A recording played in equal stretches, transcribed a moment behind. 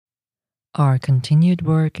Our continued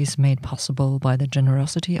work is made possible by the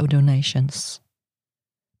generosity of donations.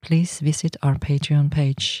 Please visit our Patreon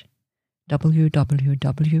page,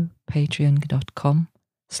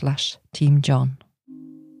 www.patreon.com/teamjohn.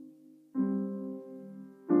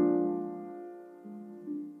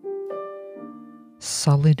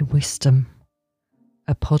 Solid Wisdom,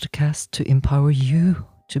 a podcast to empower you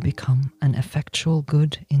to become an effectual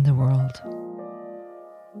good in the world.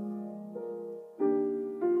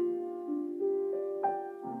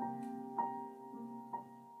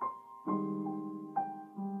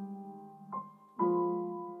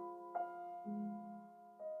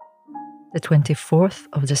 The 24th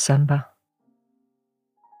of December.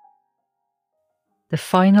 The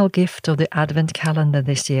final gift of the Advent calendar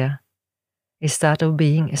this year is that of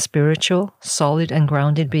being a spiritual, solid and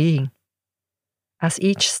grounded being, as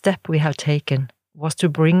each step we have taken was to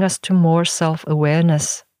bring us to more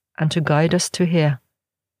self-awareness and to guide us to here,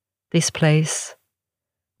 this place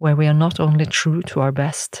where we are not only true to our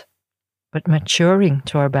best, but maturing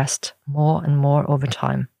to our best more and more over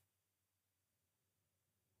time.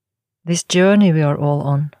 This journey we are all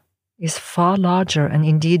on is far larger and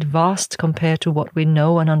indeed vast compared to what we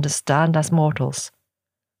know and understand as mortals,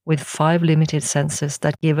 with 5 limited senses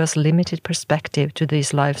that give us limited perspective to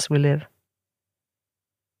these lives we live.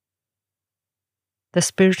 The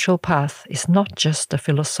spiritual path is not just a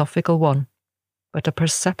philosophical one, but a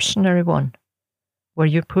perceptionary one, where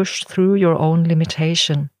you push through your own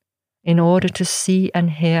limitation in order to see and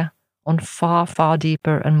hear on far, far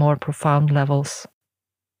deeper and more profound levels.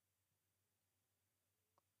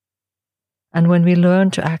 And when we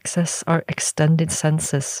learn to access our extended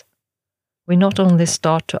senses, we not only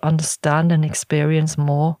start to understand and experience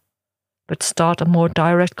more, but start a more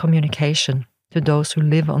direct communication to those who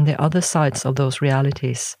live on the other sides of those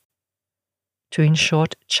realities, to in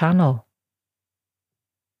short channel.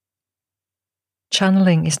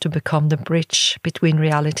 Channeling is to become the bridge between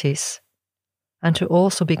realities and to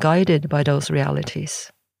also be guided by those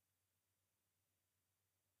realities.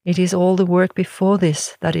 It is all the work before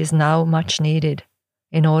this that is now much needed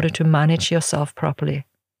in order to manage yourself properly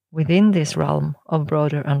within this realm of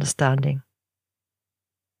broader understanding.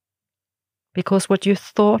 Because what you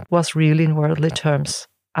thought was real in worldly terms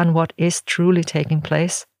and what is truly taking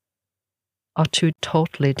place are 2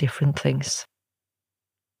 totally different things.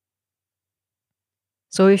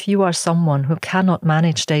 So if you are someone who cannot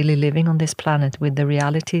manage daily living on this planet with the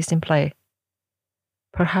realities in play,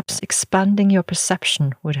 perhaps expanding your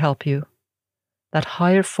perception would help you, that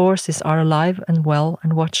higher forces are alive and well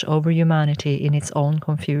and watch over humanity in its own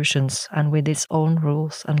confusions and with its own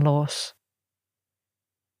rules and laws.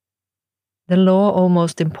 The law of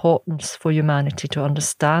most importance for humanity to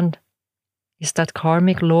understand is that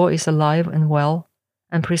karmic law is alive and well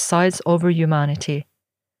and presides over humanity,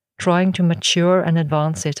 trying to mature and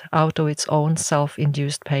advance it out of its own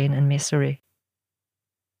self-induced pain and misery.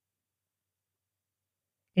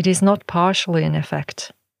 It is not partially in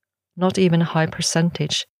effect, not even a high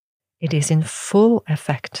percentage, it is in full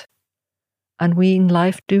effect, and we in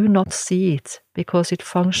life do not see it because it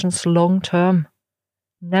functions long-term,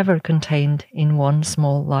 never contained in one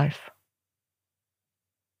small life.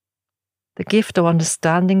 The gift of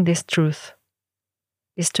understanding this truth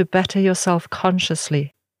is to better yourself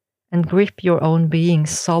consciously and grip your own being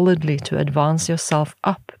solidly to advance yourself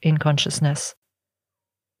up in consciousness,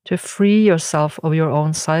 to free yourself of your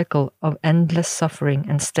own cycle of endless suffering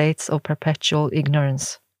and states of perpetual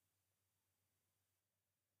ignorance.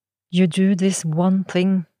 You do this one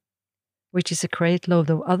thing, which is a great load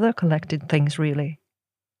of other collected things really,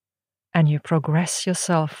 and you progress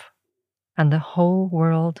yourself and the whole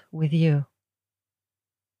world with you.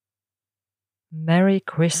 Merry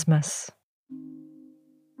Christmas.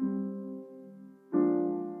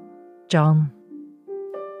 John.